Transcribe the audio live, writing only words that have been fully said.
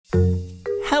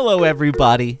Hello,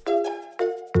 everybody.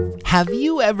 Have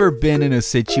you ever been in a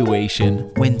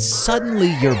situation when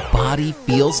suddenly your body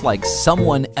feels like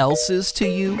someone else's to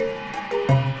you?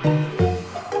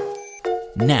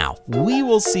 Now, we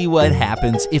will see what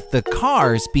happens if the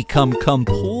cars become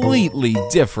completely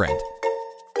different.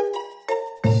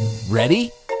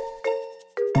 Ready?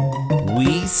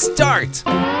 We start!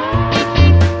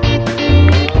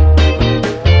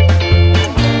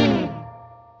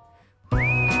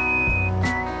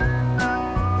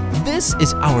 This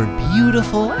is our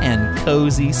beautiful and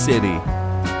cozy city.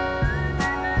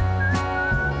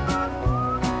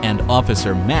 And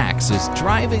Officer Max is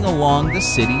driving along the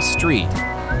city street.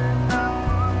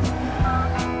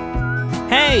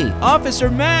 Hey,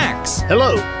 Officer Max!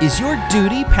 Hello! Is your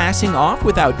duty passing off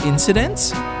without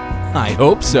incidents? I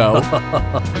hope so.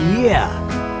 Yeah.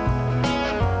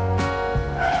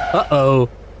 Uh-oh.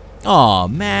 Aw,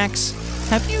 Max,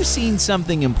 have you seen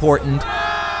something important?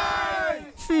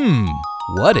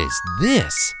 What is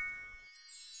this?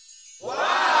 No.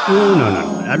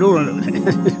 I don't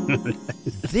know.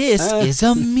 This is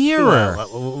a mirror.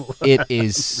 It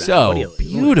is so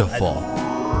beautiful.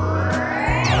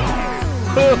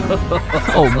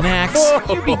 Oh, Max,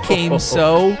 you became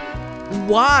so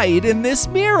wide in this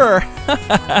mirror.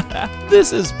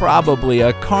 This is probably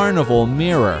a carnival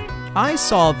mirror. I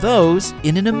saw those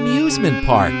in an amusement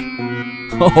park.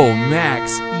 Oh,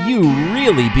 Max, you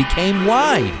really became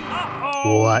wide.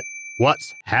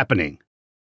 What's happening?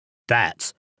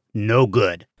 That's no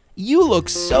good. You look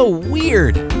so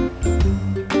weird.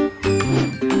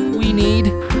 We need,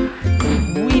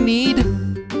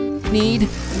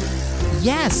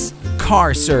 yes,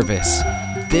 car service.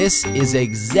 This is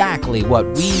exactly what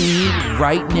we need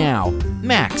right now.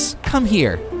 Max, come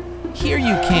here. Here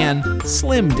you can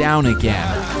slim down again.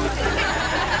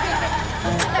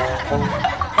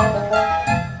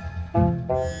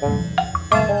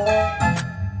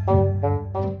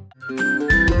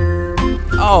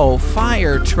 Oh,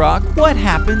 fire truck, what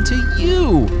happened to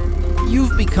you?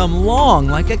 You've become long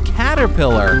like a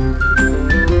caterpillar.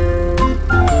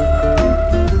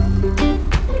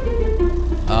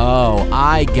 Oh,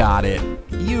 I got it.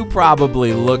 You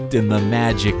probably looked in the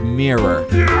magic mirror.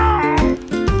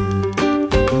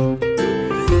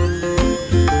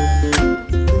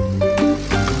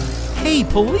 Hey,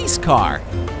 police car.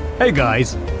 Hey,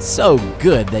 guys. So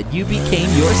good that you became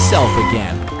yourself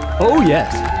again. Oh,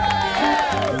 yes.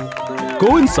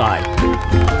 Go inside.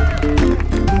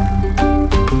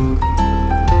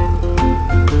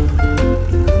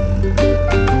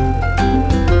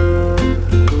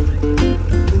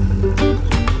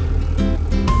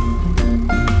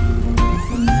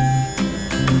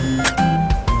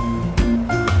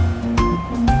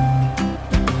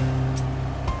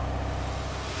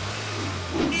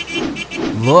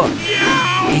 Look,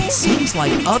 it seems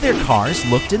like other cars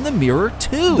looked in the mirror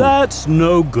too. That's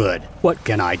no good. What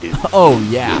can I do? Oh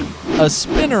yeah, a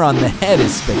spinner on the head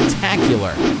is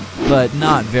spectacular, but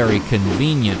not very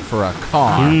convenient for a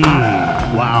car.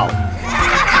 Wow.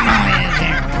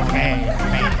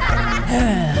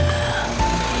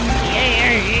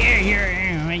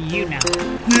 You know.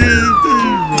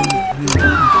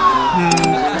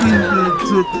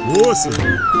 Awesome.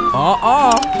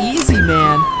 Easy,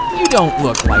 man. You don't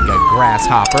look like a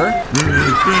grasshopper.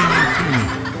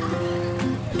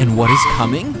 And what is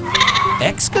coming?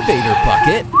 Excavator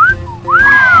bucket.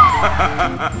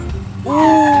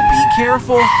 Ooh, be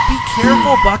careful,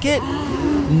 bucket.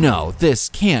 No, this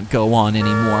can't go on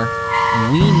anymore.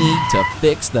 We need to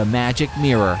fix the magic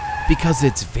mirror because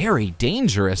it's very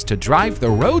dangerous to drive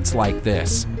the roads like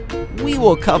this. We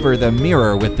will cover the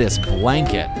mirror with this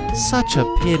blanket. Such a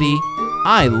pity.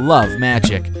 I love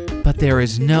magic, but there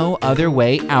is no other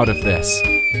way out of this.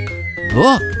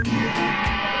 Look!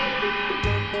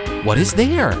 What is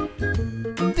there?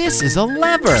 This is a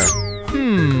lever.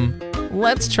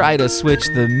 Let's try to switch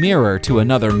the mirror to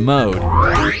another mode.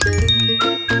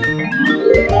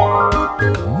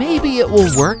 Maybe it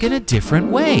will work in a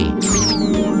different way.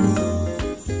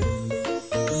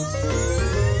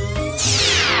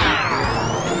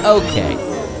 Okay,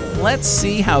 let's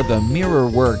see how the mirror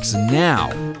works now.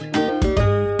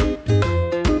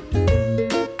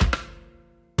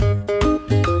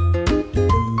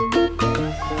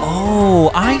 Oh,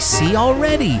 I see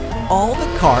already. All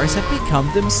the cars have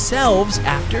become themselves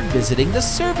after visiting the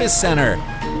service center.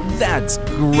 That's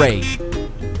great.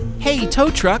 Hey,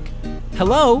 tow truck.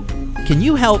 Hello? Can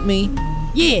you help me?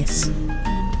 Yes.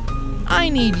 I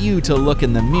need you to look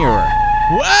in the mirror.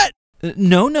 What?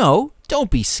 No, don't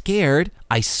be scared.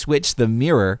 I switched the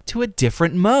mirror to a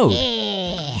different mode.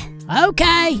 Yeah.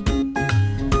 Okay.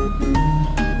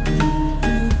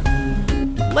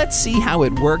 Let's see how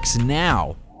it works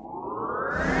now.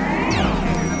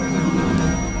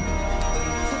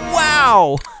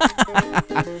 Wow!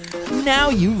 Now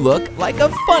you look like a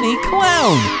funny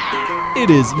clown. It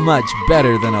is much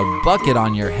better than a bucket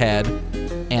on your head,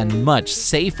 and much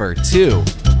safer too.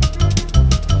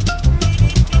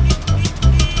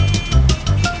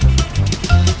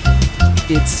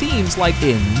 It seems like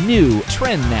a new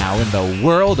trend now in the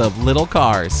world of little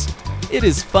cars. It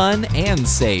is fun and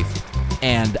safe,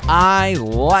 and I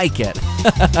like it.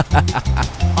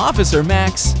 Officer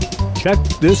Max, Check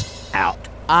this out.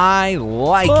 I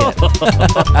like it.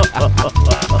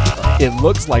 It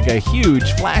looks like a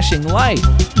huge flashing light.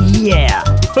 Yeah.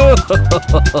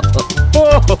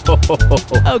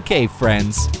 Okay,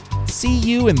 friends, see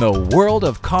you in the world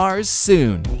of cars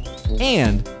soon,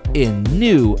 and in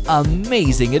new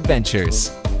amazing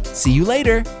adventures. See you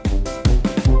later.